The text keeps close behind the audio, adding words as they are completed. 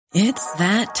It's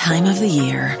that time of the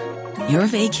year. Your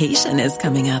vacation is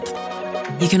coming up.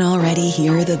 You can already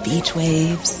hear the beach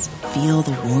waves, feel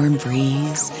the warm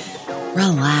breeze,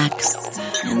 relax,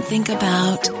 and think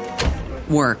about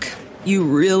work. You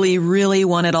really, really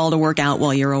want it all to work out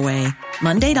while you're away.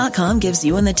 Monday.com gives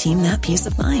you and the team that peace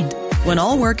of mind. When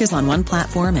all work is on one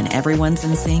platform and everyone's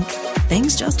in sync,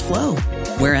 things just flow.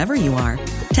 Wherever you are,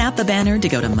 tap the banner to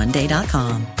go to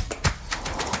Monday.com.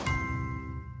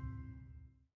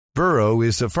 Burrow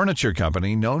is a furniture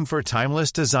company known for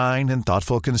timeless design and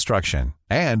thoughtful construction,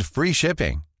 and free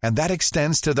shipping, and that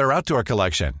extends to their outdoor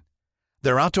collection.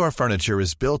 Their outdoor furniture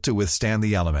is built to withstand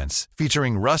the elements,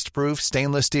 featuring rust-proof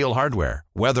stainless steel hardware,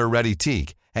 weather-ready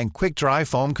teak, and quick-dry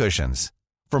foam cushions.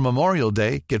 For Memorial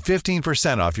Day, get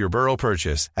 15% off your Burrow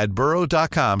purchase at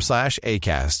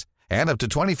burrow.com/ACAST, and up to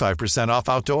 25% off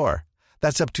outdoor.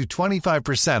 That's up to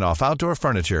 25% off outdoor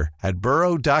furniture at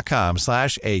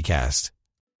burrow.com/ACAST.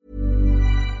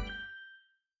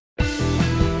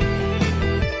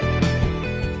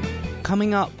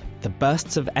 Coming up, the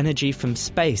bursts of energy from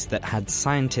space that had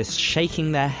scientists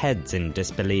shaking their heads in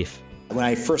disbelief. When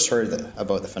I first heard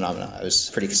about the phenomena, I was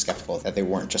pretty skeptical that they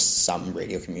weren't just some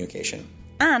radio communication.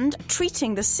 And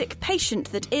treating the sick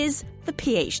patient that is the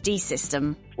PhD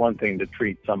system. It's one thing to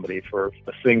treat somebody for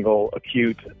a single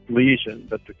acute lesion,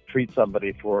 but to treat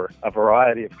somebody for a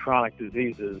variety of chronic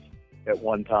diseases at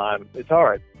one time, it's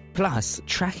hard. Plus,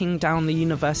 tracking down the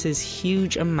universe's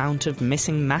huge amount of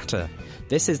missing matter.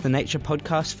 This is the Nature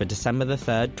Podcast for December the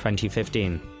 3rd,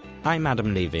 2015. I'm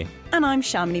Adam Levy. And I'm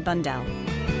Shamini Bundell.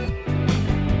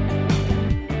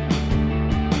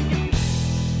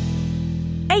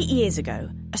 Eight years ago,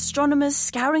 astronomers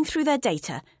scouring through their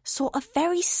data saw a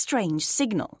very strange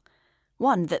signal,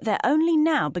 one that they're only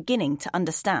now beginning to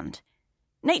understand.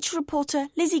 Nature reporter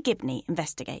Lizzie Gibney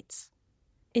investigates.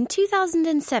 In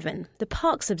 2007, the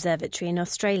Parkes Observatory in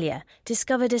Australia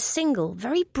discovered a single,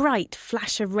 very bright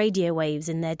flash of radio waves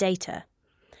in their data.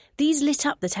 These lit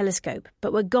up the telescope,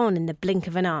 but were gone in the blink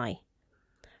of an eye.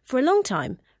 For a long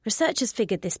time, researchers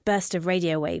figured this burst of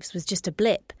radio waves was just a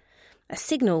blip, a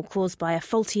signal caused by a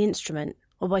faulty instrument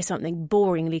or by something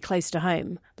boringly close to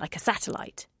home, like a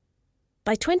satellite.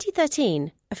 By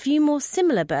 2013, a few more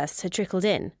similar bursts had trickled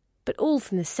in, but all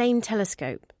from the same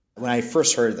telescope. When I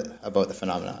first heard about the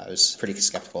phenomena, I was pretty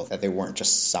skeptical that they weren't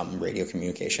just some radio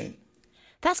communication.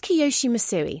 That's Kiyoshi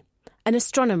Masui, an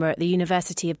astronomer at the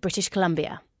University of British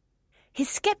Columbia. His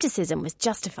skepticism was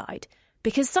justified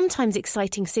because sometimes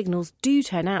exciting signals do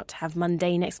turn out to have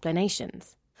mundane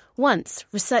explanations. Once,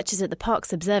 researchers at the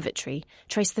Parkes Observatory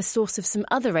traced the source of some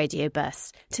other radio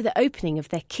bursts to the opening of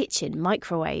their kitchen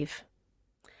microwave.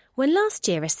 When last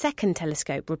year a second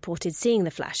telescope reported seeing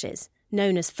the flashes,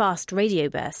 known as fast radio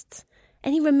bursts,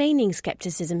 any remaining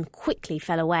scepticism quickly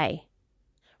fell away.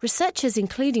 Researchers,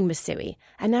 including Masui,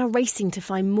 are now racing to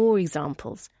find more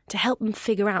examples to help them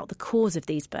figure out the cause of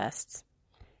these bursts.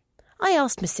 I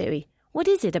asked Masui, what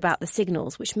is it about the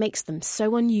signals which makes them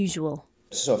so unusual?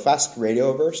 So a fast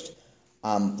radio burst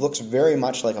looks very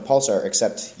much like a pulsar,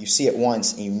 except you see it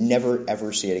once and you never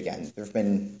ever see it again. There have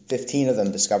been 15 of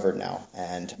them discovered now,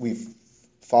 and we've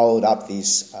followed up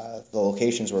these the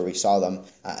locations where we saw them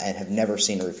and have never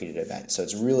seen a repeated event. So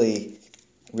it's really,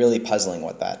 really puzzling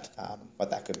what that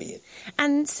could be.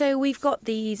 And so we've got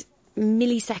these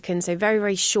milliseconds, so very,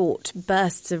 very short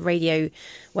bursts of radio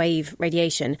wave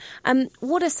radiation.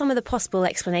 What are some of the possible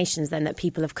explanations then that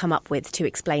people have come up with to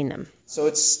explain them? So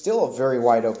it's still a very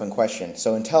wide open question.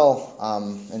 So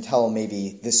until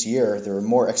maybe this year, there were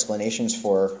more explanations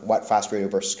for what fast radio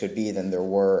bursts could be than there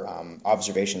were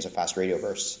observations of fast radio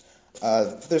bursts.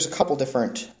 There's a couple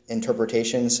different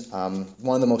interpretations.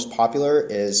 One of the most popular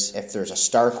is if there's a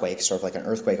star quake, sort of like an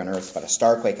earthquake on Earth, but a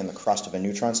star quake in the crust of a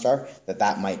neutron star,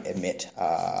 that might emit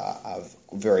a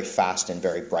very fast and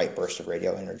very bright burst of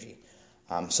radio energy.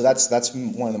 So that's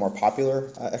one of the more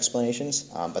popular explanations,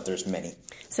 but there's many.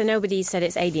 So nobody said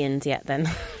it's aliens yet, then?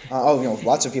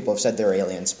 Lots of people have said they're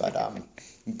aliens, but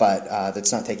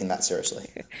that's not taken that seriously.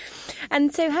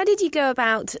 And so how did you go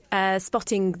about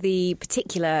spotting the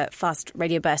particular fast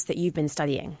radio burst that you've been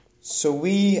studying? So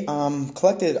we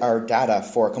collected our data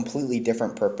for a completely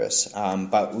different purpose,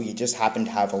 but we just happened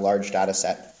to have a large data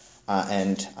set.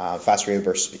 And fast radio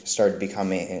bursts started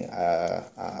becoming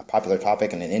a popular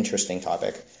topic and an interesting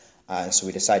topic. So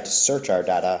we decided to search our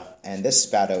data, and this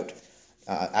spat out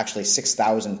actually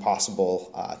 6,000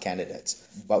 possible candidates.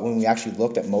 But when we actually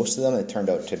looked at most of them, it turned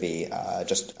out to be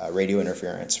just radio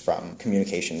interference from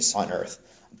communications on Earth.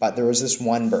 But there was this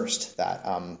one burst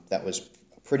that was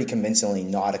pretty convincingly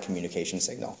not a communication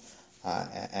signal.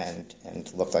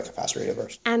 and looked like a fast radio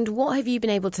burst. And what have you been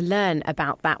able to learn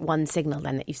about that one signal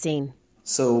then that you've seen?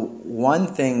 So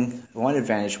one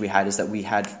advantage we had is that we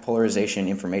had polarization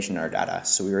information in our data,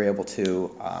 so we were able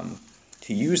to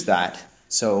use that.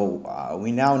 So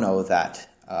we now know that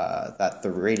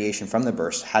the radiation from the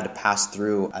burst had to pass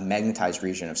through a magnetized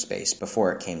region of space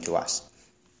before it came to us.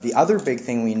 The other big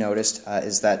thing we noticed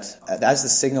is that as the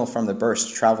signal from the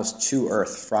burst travels to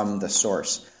Earth from the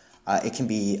source, it can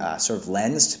be sort of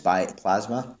lensed by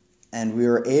plasma. And we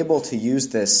were able to use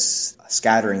this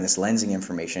scattering, this lensing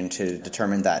information to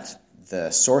determine that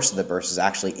the source of the burst is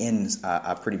actually in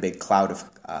a pretty big cloud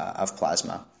of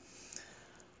plasma.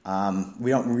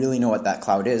 We don't really know what that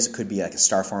cloud is. It could be like a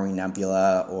star-forming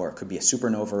nebula, or it could be a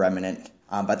supernova remnant.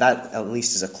 But that at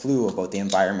least is a clue about the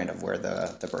environment of where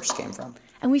the burst came from.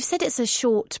 And we've said it's a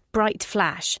short, bright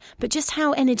flash, but just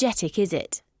how energetic is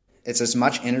it? It's as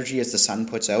much energy as the sun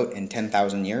puts out in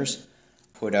 10,000 years,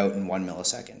 put out in 1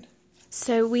 millisecond.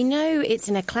 So we know it's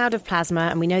in a cloud of plasma,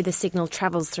 and we know the signal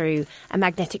travels through a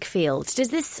magnetic field. Does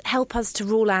this help us to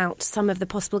rule out some of the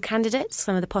possible candidates,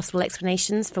 some of the possible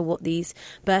explanations for what these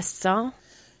bursts are?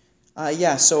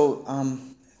 So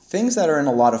things that are in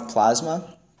a lot of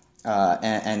plasma,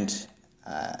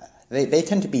 they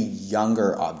tend to be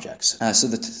younger objects. So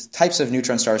the types of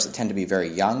neutron stars that tend to be very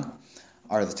young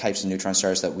are the types of neutron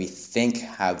stars that we think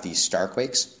have these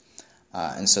starquakes.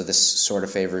 And so this sort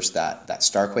of favors that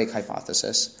starquake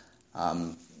hypothesis.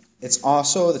 It's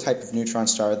also the type of neutron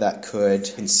star that could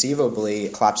conceivably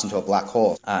collapse into a black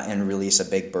hole and release a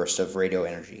big burst of radio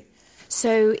energy.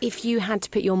 So if you had to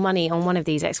put your money on one of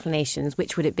these explanations,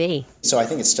 which would it be? So I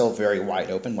think it's still very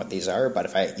wide open what these are, but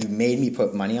if you made me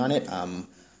put money on it,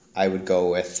 I would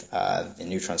go with the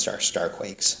neutron star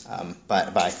starquakes.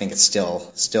 But I think it's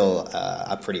still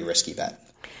a pretty risky bet.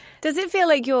 Does it feel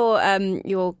like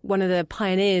you're one of the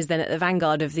pioneers then at the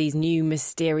vanguard of these new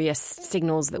mysterious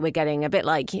signals that we're getting? A bit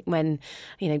like when,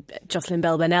 Jocelyn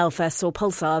Bell Burnell first saw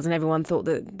pulsars and everyone thought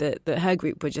that her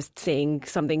group were just seeing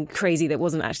something crazy that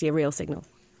wasn't actually a real signal.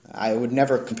 I would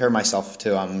never compare myself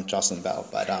to Jocelyn Bell,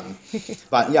 but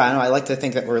yeah, I like to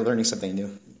think that we're learning something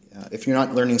new. If you're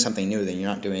not learning something new, then you're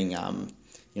not doing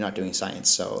science.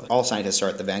 So all scientists are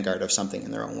at the vanguard of something in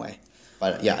their own way.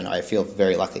 But yeah, I feel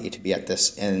very lucky to be at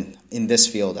this in this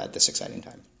field at this exciting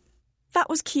time. That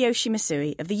was Kiyoshi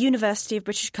Misui of the University of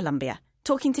British Columbia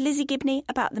talking to Lizzie Gibney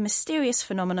about the mysterious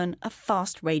phenomenon of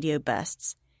fast radio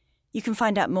bursts. You can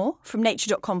find out more from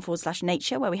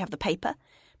nature.com/nature, where we have the paper.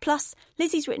 Plus,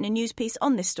 Lizzie's written a news piece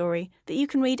on this story that you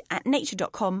can read at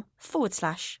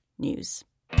nature.com/news.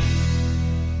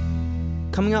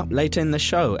 Coming up later in the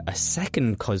show, a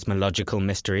second cosmological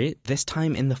mystery, this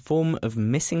time in the form of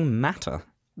missing matter.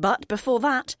 But before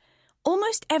that,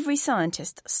 almost every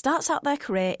scientist starts out their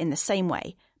career in the same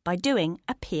way, by doing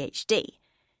a PhD.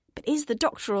 But is the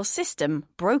doctoral system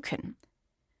broken?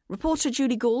 Reporter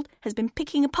Julie Gould has been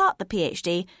picking apart the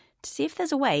PhD to see if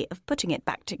there's a way of putting it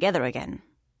back together again.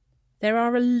 There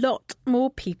are a lot more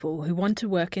people who want to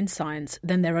work in science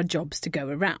than there are jobs to go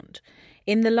around.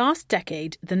 In the last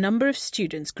decade, the number of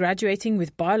students graduating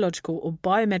with biological or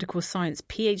biomedical science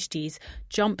PhDs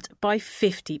jumped by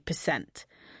 50%.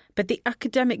 But the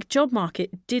academic job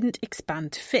market didn't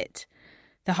expand to fit.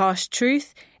 The harsh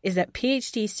truth is that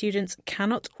PhD students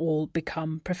cannot all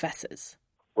become professors.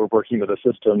 We're working with a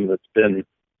system that's been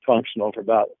functional for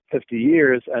about 50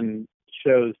 years and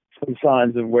shows some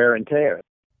signs of wear and tear.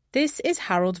 This is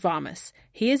Harold Varmus.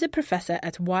 He is a professor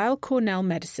at Weill Cornell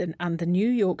Medicine and the New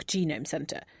York Genome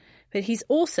Center. But he's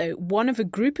also one of a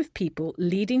group of people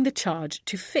leading the charge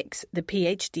to fix the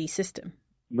PhD system.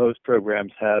 Most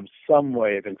programs have some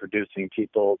way of introducing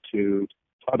people to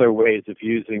other ways of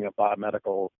using a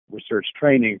biomedical research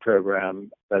training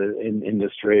program that is in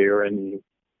industry or in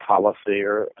policy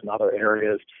or in other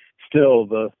areas. Still,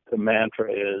 the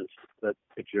mantra is that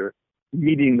if you're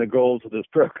meeting the goals of this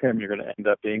program, you're going to end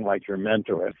up being like your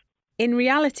mentor. In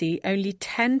reality, only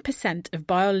 10% of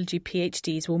biology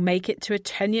PhDs will make it to a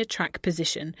tenure-track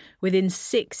position within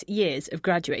 6 years of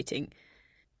graduating.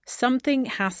 Something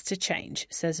has to change,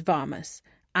 says Varmus,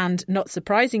 and, not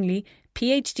surprisingly,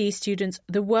 PhD students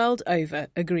the world over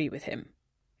agree with him.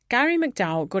 Gary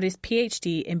McDowell got his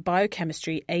PhD in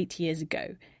biochemistry 8 years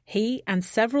ago. He and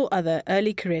several other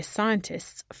early career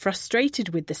scientists, frustrated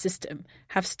with the system,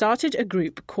 have started a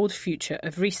group called Future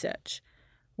of Research.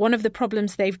 One of the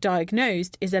problems they've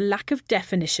diagnosed is a lack of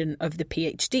definition of the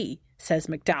PhD, says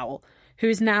McDowell, who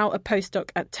is now a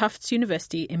postdoc at Tufts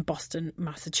University in Boston,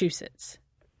 Massachusetts.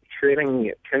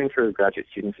 Training for graduate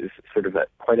students is sort of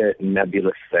quite a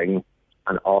nebulous thing,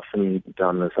 and often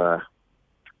done as a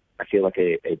I feel like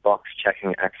a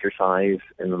box-checking exercise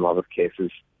in a lot of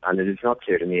cases, and it is not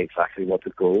clear to me exactly what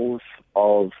the goals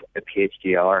of a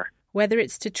PhD are. Whether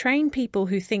it's to train people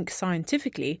who think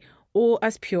scientifically or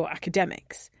as pure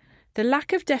academics. The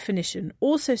lack of definition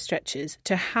also stretches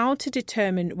to how to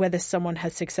determine whether someone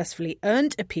has successfully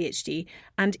earned a PhD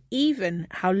and even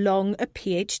how long a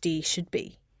PhD should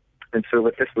be. And so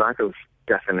with this lack of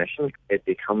definition, it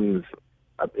becomes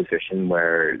a position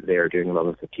where they are doing a lot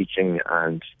of the teaching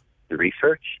and the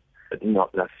research, but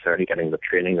not necessarily getting the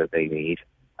training that they need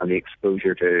and the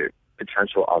exposure to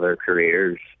potential other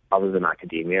careers other than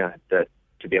academia that,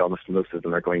 to be honest, most of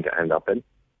them are going to end up in.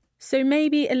 So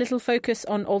maybe a little focus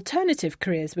on alternative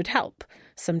careers would help,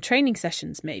 some training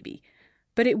sessions maybe.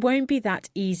 But it won't be that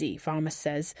easy, Varmus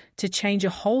says, to change a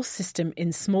whole system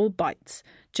in small bites,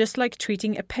 just like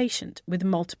treating a patient with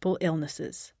multiple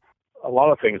illnesses. A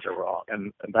lot of things are wrong,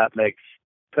 and that makes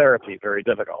therapy very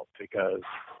difficult, because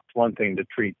it's one thing to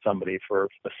treat somebody for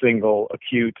a single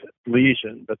acute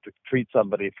lesion, but to treat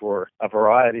somebody for a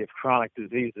variety of chronic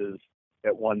diseases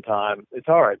at one time, it's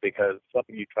hard, because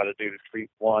something you try to do to treat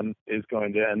one is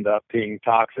going to end up being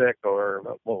toxic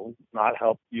or will not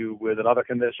help you with another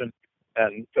condition.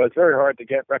 And so it's very hard to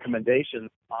get recommendations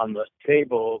on the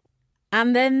table.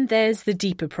 And then there's the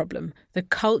deeper problem, the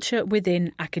culture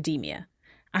within academia.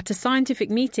 At a scientific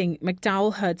meeting,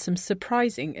 McDowell heard some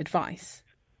surprising advice.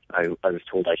 I was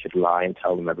told I should lie and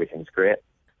tell them everything's great.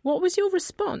 What was your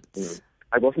response?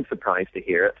 I wasn't surprised to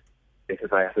hear it, because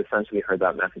I have essentially heard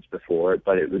that message before,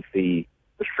 but it was the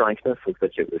frankness with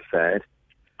which it was said.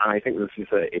 And I think this is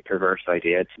a perverse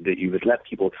idea, that you would let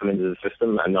people come into the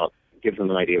system and not give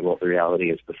them an idea of what the reality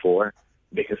is before.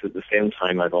 Because at the same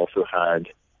time, I've also had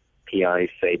PIs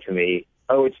say to me,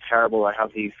 oh, it's terrible, I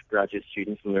have these graduate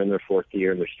students and they're in their fourth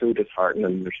year and they're so disheartened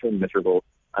and they're so miserable.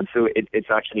 And so it's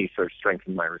actually sort of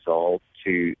strengthened my resolve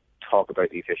to talk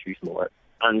about these issues more.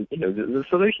 And, you know, the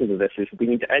solution to this is we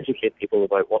need to educate people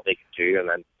about what they can do and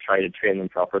then try to train them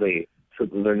properly so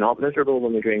that they're not miserable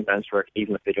when they're doing bench work,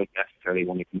 even if they don't necessarily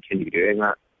want to continue doing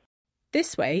that.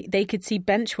 This way, they could see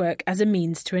bench work as a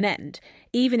means to an end,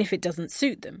 even if it doesn't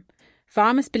suit them.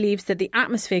 Varmus believes that the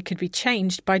atmosphere could be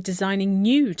changed by designing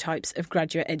new types of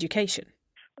graduate education.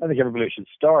 I think everybody should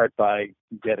start by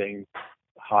getting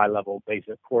high-level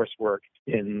basic coursework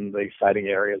in the exciting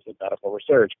areas of medical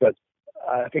research. But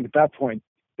I think at that point,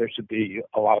 there should be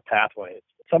a lot of pathways.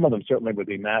 Some of them certainly would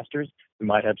be masters. We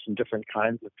might have some different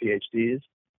kinds of PhDs.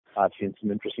 I've seen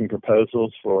some interesting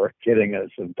proposals for getting a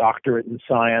doctorate in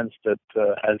science that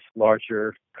has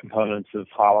larger components of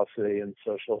policy and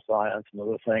social science and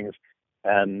other things,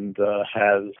 and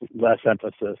has less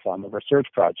emphasis on the research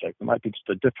project. It might be just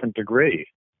a different degree.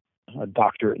 A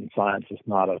doctorate in science is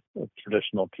not a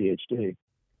traditional PhD.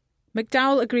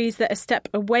 McDowell agrees that a step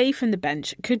away from the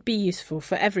bench could be useful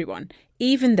for everyone,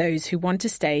 even those who want to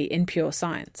stay in pure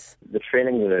science. The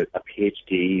training that a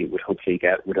PhD would hopefully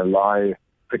get would allow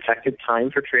protected time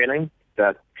for training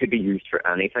that could be used for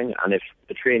anything. And if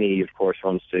the trainee, of course,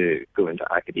 wants to go into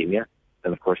academia,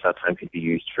 then, of course, that time could be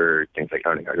used for things like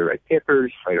learning how to write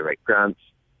papers, how to write grants,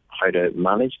 how to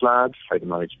manage labs, how to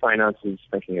manage finances,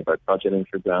 thinking about budgeting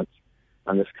for grants,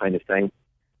 and this kind of thing.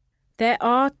 There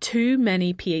are too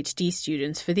many PhD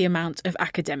students for the amount of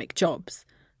academic jobs.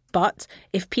 But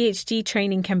if PhD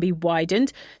training can be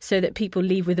widened so that people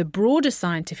leave with a broader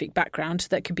scientific background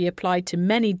that could be applied to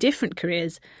many different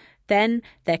careers, then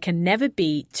there can never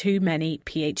be too many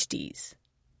PhDs.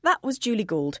 That was Julie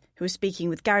Gould, who was speaking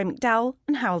with Gary McDowell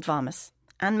and Harold Varmus.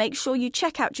 And make sure you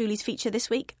check out Julie's feature this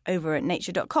week over at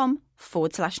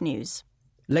nature.com/news.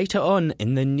 Later on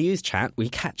in the news chat, we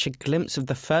catch a glimpse of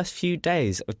the first few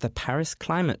days of the Paris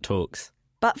climate talks.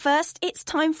 But first, it's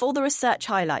time for the research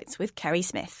highlights with Kerry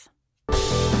Smith.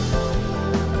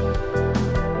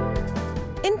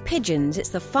 In pigeons, it's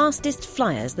the fastest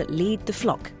flyers that lead the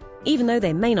flock, even though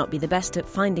they may not be the best at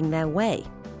finding their way.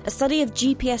 A study of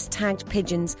GPS-tagged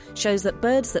pigeons shows that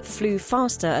birds that flew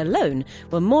faster alone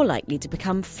were more likely to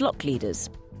become flock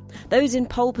leaders. Those in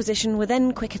pole position were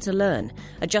then quicker to learn,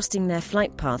 adjusting their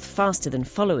flight path faster than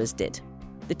followers did.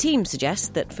 The team suggests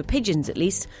that for pigeons at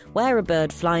least, where a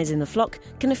bird flies in the flock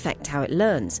can affect how it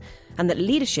learns, and that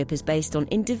leadership is based on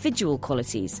individual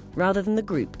qualities rather than the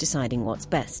group deciding what's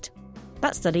best.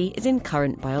 That study is in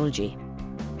Current Biology.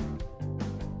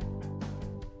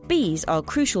 Bees are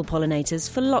crucial pollinators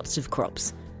for lots of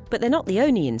crops, but they're not the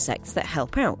only insects that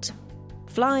help out.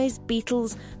 Flies,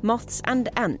 beetles, moths and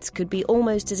ants could be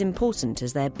almost as important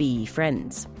as their bee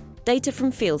friends. Data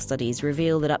from field studies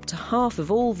reveal that up to half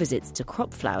of all visits to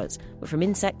crop flowers were from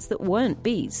insects that weren't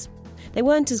bees. They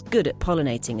weren't as good at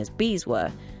pollinating as bees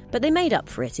were, But they made up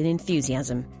for it in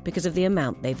enthusiasm because of the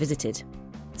amount they visited.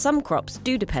 Some crops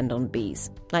do depend on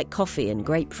bees, like coffee and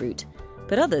grapefruit,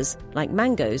 but others, like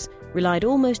mangoes, relied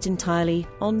almost entirely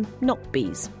on not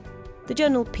bees. The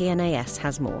journal PNAS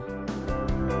has more.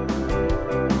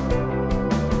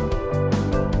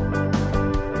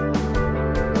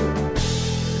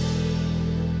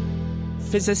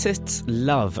 Physicists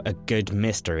love a good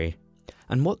mystery.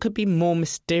 And what could be more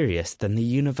mysterious than the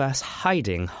universe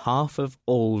hiding half of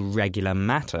all regular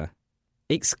matter?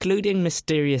 Excluding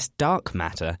mysterious dark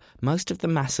matter, most of the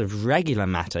mass of regular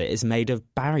matter is made of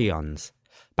baryons.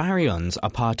 Baryons are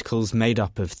particles made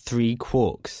up of 3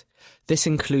 quarks. This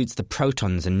includes the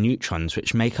protons and neutrons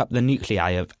which make up the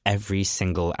nuclei of every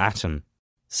single atom.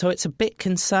 So it's a bit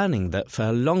concerning that for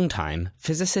a long time,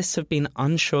 physicists have been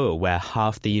unsure where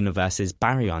half the universe's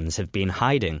baryons have been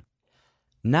hiding.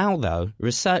 Now, though,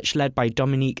 research led by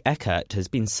Dominique Eckert has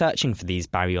been searching for these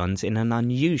baryons in an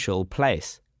unusual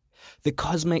place. The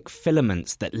cosmic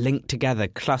filaments that link together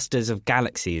clusters of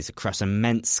galaxies across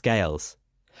immense scales.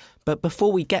 But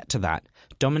before we get to that,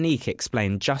 Dominique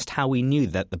explained just how we knew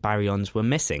that the baryons were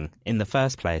missing in the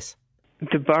first place.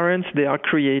 The baryons, they are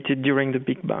created during the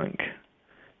Big Bang,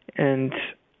 and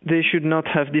they should not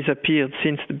have disappeared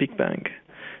since the Big Bang.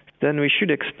 Then we should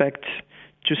expect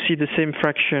to see the same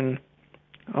fraction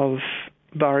of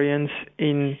baryons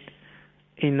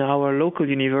in our local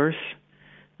universe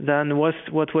than what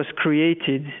was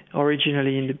created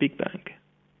originally in the Big Bang.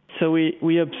 So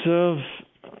we observe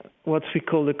what we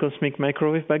call the cosmic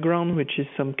microwave background, which is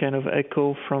some kind of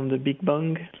echo from the Big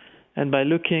Bang. And by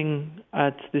looking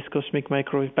at this cosmic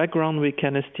microwave background, we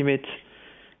can estimate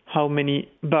how many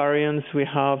baryons we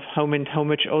have, how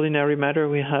much ordinary matter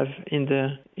we have in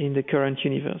the current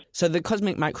universe. So the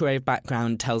cosmic microwave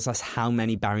background tells us how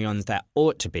many baryons there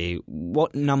ought to be.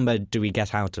 What number do we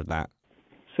get out of that?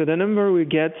 So the number we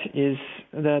get is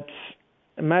that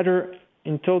matter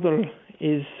in total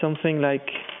is something like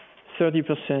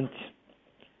 30%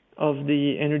 of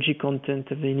the energy content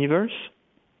of the universe.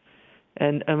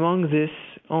 And among this,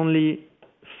 only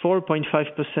 4.5%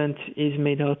 is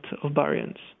made out of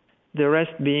baryons. The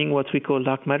rest being what we call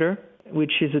dark matter,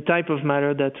 which is a type of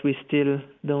matter that we still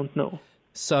don't know.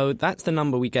 So that's the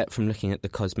number we get from looking at the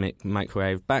cosmic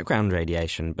microwave background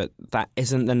radiation, but that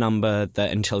isn't the number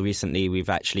that until recently we've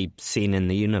actually seen in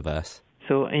the universe.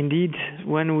 So indeed,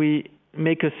 when we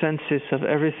make a census of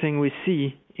everything we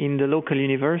see in the local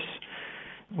universe,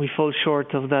 we fall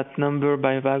short of that number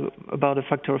by about a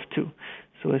factor of 2.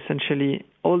 So essentially,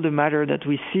 all the matter that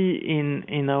we see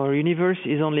in our universe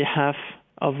is only half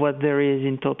of what there is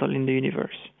in total in the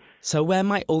universe. So where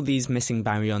might all these missing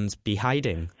baryons be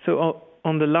hiding? So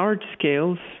on the large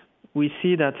scales, we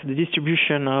see that the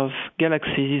distribution of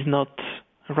galaxies is not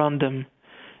random.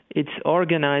 It's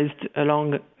organized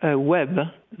along a web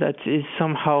that is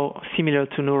somehow similar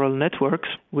to neural networks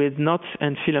with knots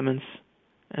and filaments.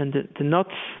 And the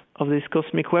knots of this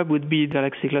cosmic web would be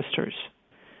galaxy clusters.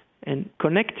 And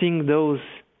connecting those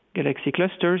galaxy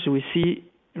clusters, we see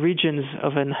regions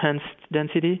of enhanced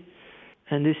density,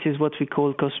 and this is what we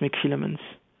call cosmic filaments.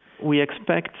 We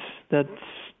expect that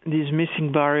these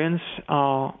missing baryons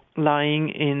are lying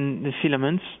in the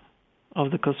filaments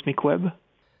of the cosmic web.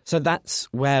 So that's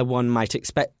where one might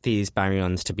expect these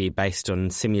baryons to be based on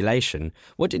simulation.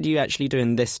 What did you actually do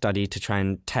in this study to try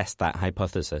and test that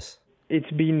hypothesis?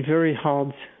 It's been very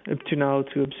hard up to now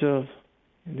to observe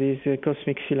these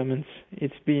cosmic filaments.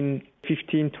 It's been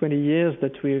 15, 20 years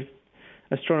that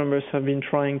astronomers have been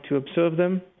trying to observe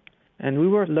them. And we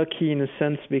were lucky in a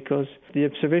sense because the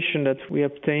observation that we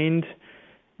obtained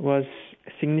was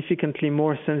significantly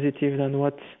more sensitive than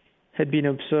what had been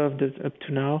observed up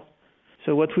to now.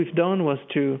 So what we've done was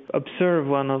to observe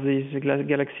one of these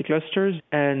galaxy clusters,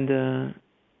 and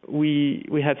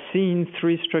we have seen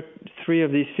three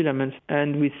of these filaments,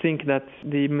 and we think that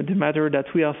the matter that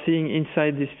we are seeing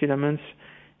inside these filaments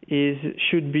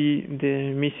should be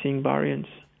the missing baryons.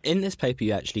 In this paper,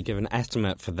 you actually give an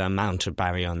estimate for the amount of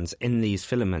baryons in these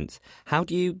filaments. How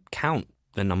do you count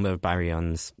the number of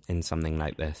baryons in something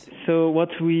like this? So what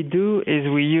we do is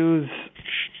we use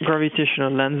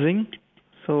gravitational lensing.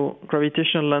 So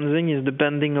gravitational lensing is the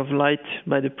bending of light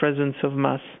by the presence of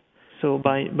mass. So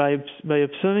by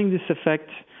observing this effect,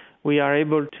 we are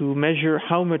able to measure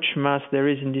how much mass there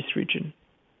is in this region.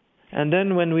 And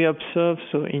then when we observe,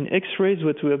 so in X-rays,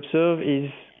 what we observe is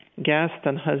gas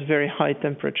that has very high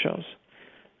temperatures,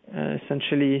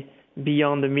 essentially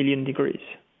beyond 1,000,000 degrees.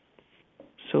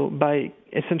 So by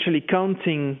essentially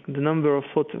counting the number of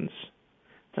photons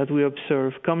that we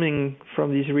observe coming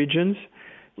from these regions,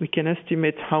 we can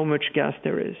estimate how much gas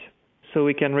there is. So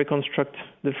we can reconstruct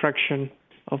the fraction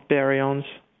of baryons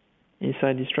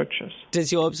inside these structures.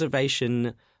 Does your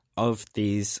observation of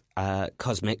these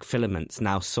cosmic filaments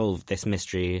now solve this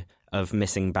mystery of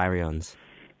missing baryons?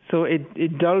 So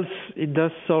it does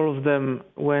solve them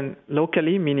when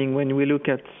locally, meaning when we look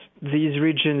at these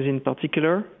regions in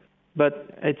particular,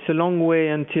 but it's a long way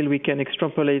until we can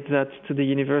extrapolate that to the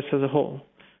universe as a whole.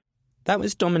 That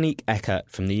was Dominique Eckert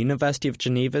from the University of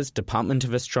Geneva's Department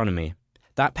of Astronomy.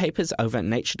 That paper's over at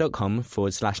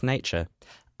nature.com/nature.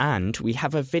 And we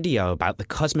have a video about the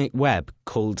cosmic web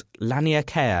called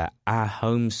Laniakea, our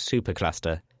home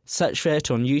supercluster. Search for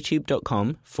it on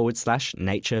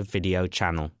youtube.com/nature video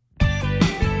channel.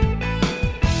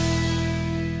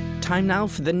 Time now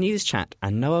for the news chat,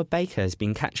 and Noah Baker has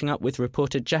been catching up with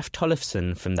reporter Jeff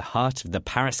Tollefson from the heart of the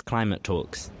Paris climate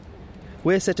talks.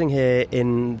 We're sitting here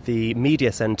in the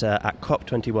media centre at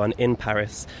COP21 in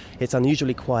Paris. It's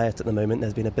unusually quiet at the moment.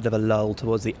 There's been a bit of a lull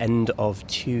towards the end of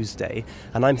Tuesday.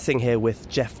 And I'm sitting here with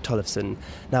Jeff Tollefson.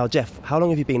 Now, Jeff, how long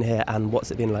have you been here and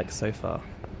what's it been like so far?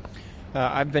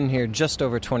 I've been here just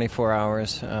over 24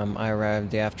 hours. I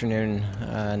arrived in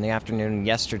the afternoon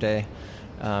yesterday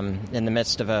in the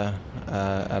midst of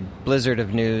a blizzard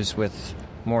of news with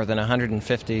more than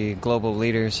 150 global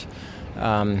leaders.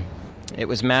 It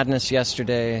was madness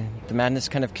yesterday. The madness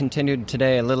kind of continued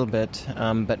today a little bit,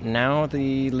 but now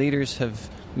the leaders have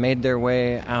made their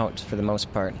way out for the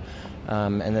most part,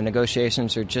 and the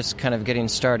negotiations are just kind of getting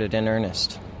started in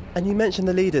earnest. And you mentioned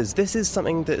the leaders. This is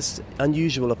something that's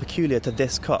unusual or peculiar to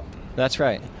this COP. That's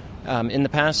right. In the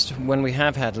past, when we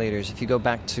have had leaders, if you go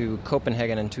back to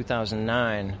Copenhagen in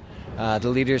 2009, the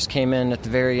leaders came in at the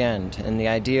very end, and the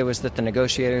idea was that the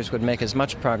negotiators would make as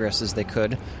much progress as they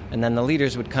could, and then the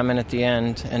leaders would come in at the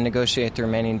end and negotiate the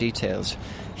remaining details.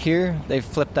 Here, they've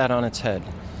flipped that on its head.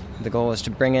 The goal is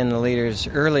to bring in the leaders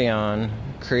early on,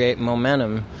 create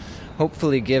momentum,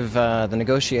 hopefully give the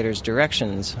negotiators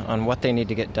directions on what they need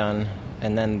to get done,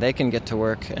 and then they can get to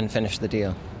work and finish the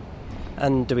deal.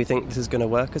 And do we think this is going to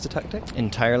work as a tactic?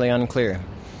 Entirely unclear.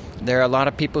 There are a lot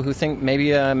of people who think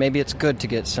maybe it's good to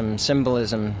get some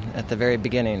symbolism at the very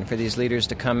beginning for these leaders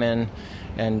to come in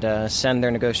and send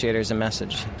their negotiators a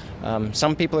message.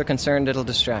 Some people are concerned it'll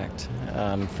distract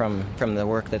from the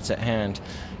work that's at hand.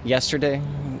 Yesterday,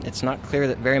 it's not clear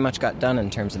that very much got done in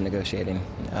terms of negotiating.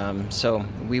 So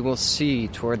we will see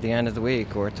toward the end of the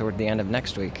week or toward the end of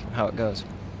next week how it goes.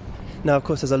 Now, of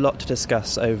course, there's a lot to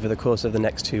discuss over the course of the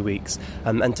next 2 weeks.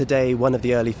 And today, one of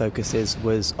the early focuses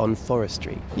was on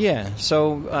forestry. Yeah,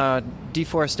 so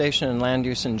deforestation and land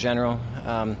use in general,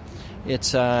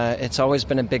 it's always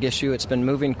been a big issue. It's been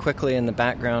moving quickly in the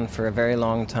background for a very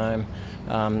long time.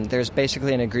 There's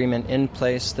basically an agreement in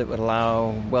place that would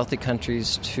allow wealthy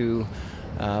countries to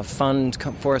fund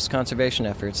forest conservation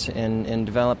efforts in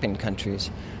developing countries.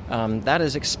 That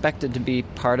is expected to be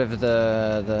part of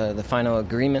the final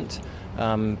agreement.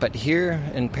 But here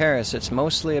in Paris, it's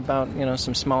mostly about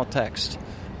some small text,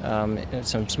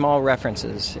 some small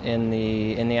references in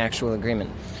the actual agreement.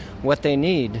 What they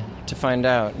need to find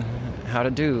out how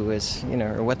to do is,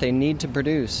 or what they need to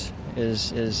produce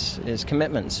is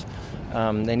commitments.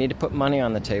 They need to put money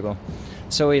on the table.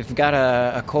 So we've got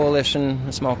a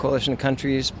small coalition of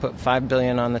countries, put $5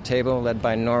 billion on the table, led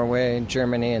by Norway,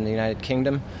 Germany, and the United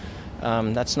Kingdom.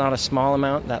 That's not a small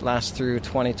amount. That lasts through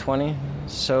 2020.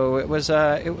 So it was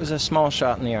a small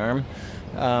shot in the arm,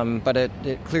 but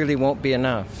it clearly won't be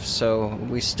enough. So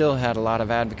we still had a lot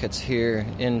of advocates here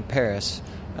in Paris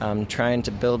trying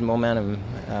to build momentum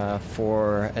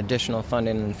for additional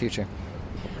funding in the future.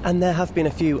 And there have been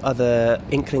a few other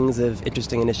inklings of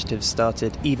interesting initiatives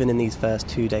started even in these first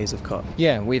 2 days of COP.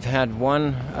 Yeah, we've had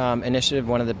one initiative.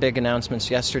 One of the big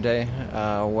announcements yesterday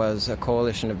was a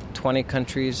coalition of 20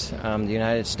 countries, the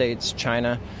United States,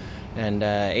 China, and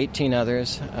 18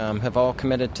 others have all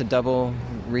committed to double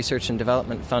research and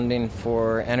development funding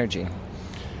for energy.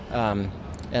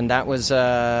 And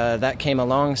that came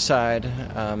alongside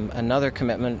another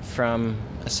commitment from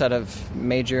a set of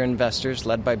major investors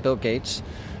led by Bill Gates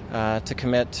to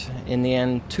commit, in the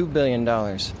end, $2 billion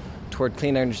toward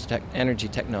clean energy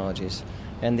technologies.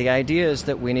 And the idea is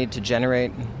that we need to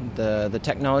generate the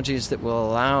technologies that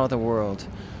will allow the world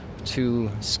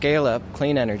to scale up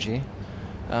clean energy,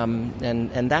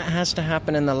 and that has to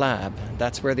happen in the lab.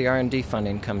 That's where the R&D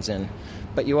funding comes in.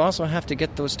 But you also have to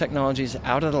get those technologies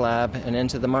out of the lab and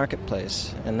into the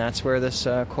marketplace, and that's where this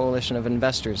coalition of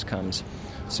investors comes.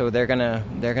 So they're going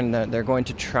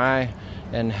to try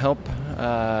and help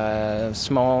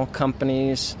small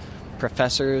companies,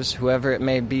 professors, whoever it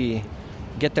may be,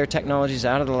 get their technologies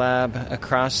out of the lab,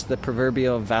 across the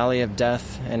proverbial valley of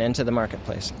death, and into the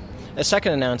marketplace. A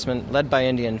second announcement, led by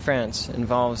India and France,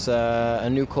 involves a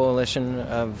new coalition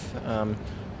of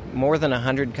more than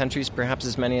 100 countries, perhaps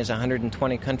as many as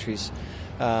 120 countries,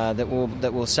 that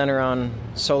will center on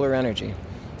solar energy.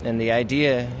 And the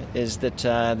idea is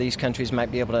that these countries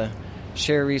might be able to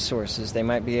share resources, they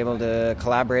might be able to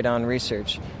collaborate on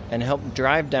research and help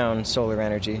drive down solar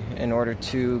energy in order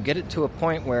to get it to a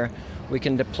point where we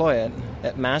can deploy it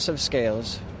at massive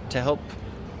scales to help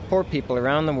poor people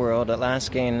around the world at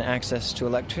last gain access to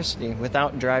electricity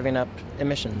without driving up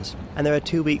emissions. And there are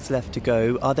 2 weeks left to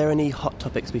go. Are there any hot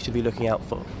topics we should be looking out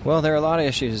for? Well, there are a lot of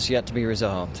issues yet to be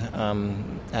resolved.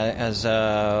 As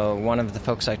one of the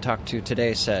folks I talked to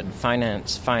today said,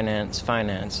 finance.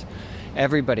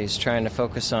 Everybody's trying to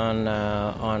focus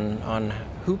on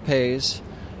who pays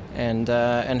and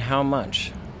how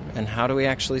much, and how do we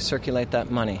actually circulate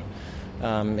that money.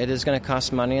 It is going to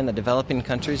cost money, and the developing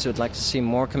countries would like to see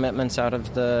more commitments out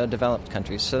of the developed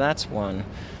countries. So that's one.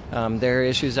 There are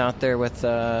issues out there with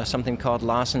something called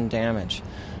loss and damage.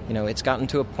 It's gotten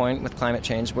to a point with climate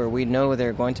change where we know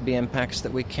there are going to be impacts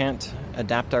that we can't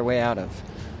adapt our way out of.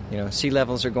 Sea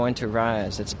levels are going to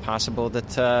rise. It's possible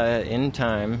that in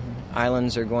time,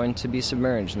 islands are going to be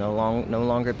submerged, no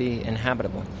longer be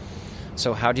inhabitable.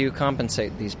 So how do you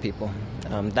compensate these people?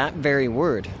 That very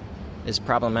word is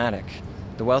problematic.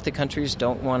 The wealthy countries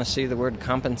don't want to see the word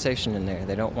compensation in there.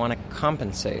 They don't want to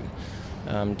compensate.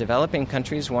 Developing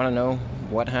countries want to know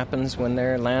what happens when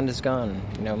their land is gone.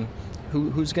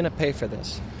 Who's going to pay for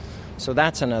this? So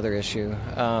that's another issue.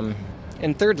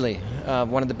 And thirdly,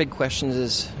 one of the big questions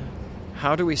is,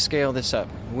 how do we scale this up?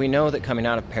 We know that coming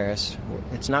out of Paris,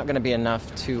 it's not going to be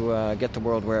enough to get the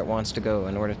world where it wants to go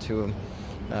in order to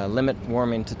limit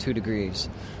warming to 2 degrees.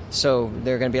 So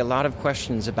there are going to be a lot of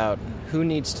questions about who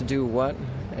needs to do what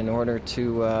in order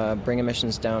to bring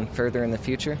emissions down further in the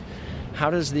future. How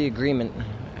does the agreement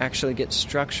actually get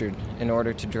structured in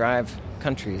order to drive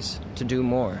countries to do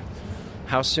more?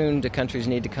 How soon do countries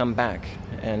need to come back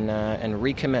and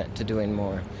recommit to doing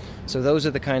more? So those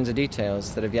are the kinds of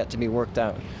details that have yet to be worked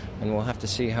out, and we'll have to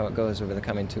see how it goes over the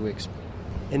coming 2 weeks.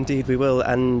 Indeed, we will,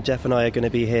 and Jeff and I are going to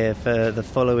be here for the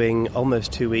following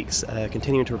almost 2 weeks,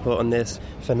 continuing to report on this.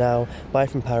 For now, bye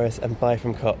from Paris and bye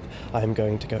from COP. I'm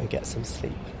going to go and get some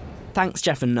sleep. Thanks,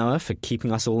 Jeff and Noah, for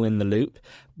keeping us all in the loop.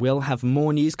 We'll have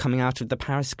more news coming out of the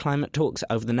Paris climate talks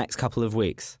over the next couple of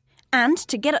weeks. And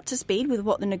to get up to speed with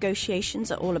what the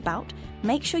negotiations are all about,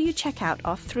 make sure you check out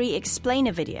our 3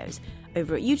 explainer videos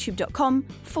over at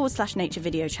youtube.com/nature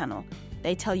video channel.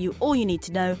 They tell you all you need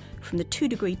to know, from the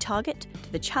 2-degree target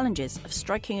to the challenges of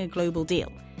striking a global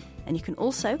deal. And you can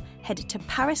also head to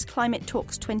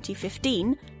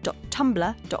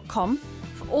parisclimatetalks2015.tumblr.com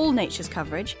for all Nature's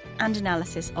coverage and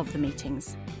analysis of the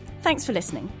meetings. Thanks for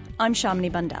listening. I'm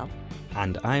Shamini Bundell.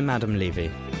 And I'm Adam Levy.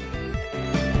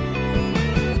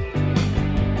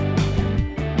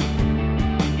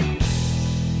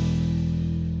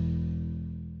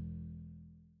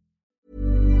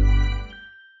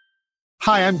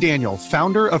 Hi, I'm Daniel,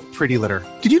 founder of Pretty Litter.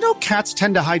 Did you know cats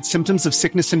tend to hide symptoms of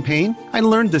sickness and pain? I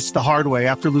learned this the hard way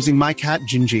after losing my cat,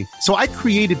 Gingy. So I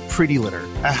created Pretty Litter,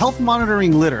 a health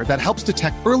monitoring litter that helps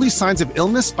detect early signs of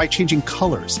illness by changing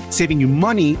colors, saving you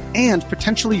money and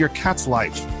potentially your cat's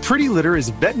life. Pretty Litter is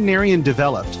veterinarian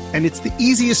developed, and it's the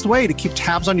easiest way to keep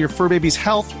tabs on your fur baby's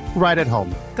health right at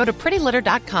home. Go to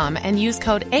prettylitter.com and use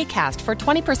code ACAST for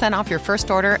 20% off your first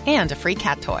order and a free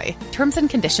cat toy. Terms and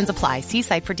conditions apply. See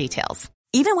site for details.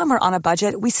 Even when we're on a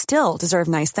budget, we still deserve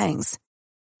nice things.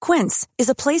 Quince is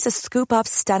a place to scoop up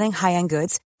stunning high-end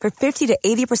goods for 50 to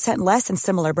 80% less than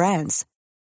similar brands.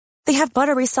 They have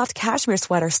buttery soft cashmere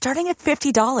sweaters starting at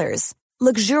 $50,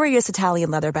 luxurious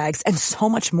Italian leather bags, and so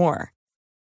much more.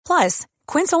 Plus,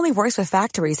 Quince only works with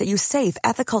factories that use safe,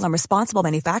 ethical, and responsible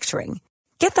manufacturing.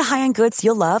 Get the high-end goods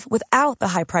you'll love without the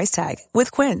high price tag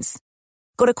with Quince.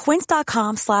 Go to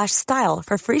quince.com/style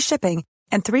for free shipping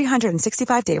and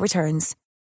 365-day returns.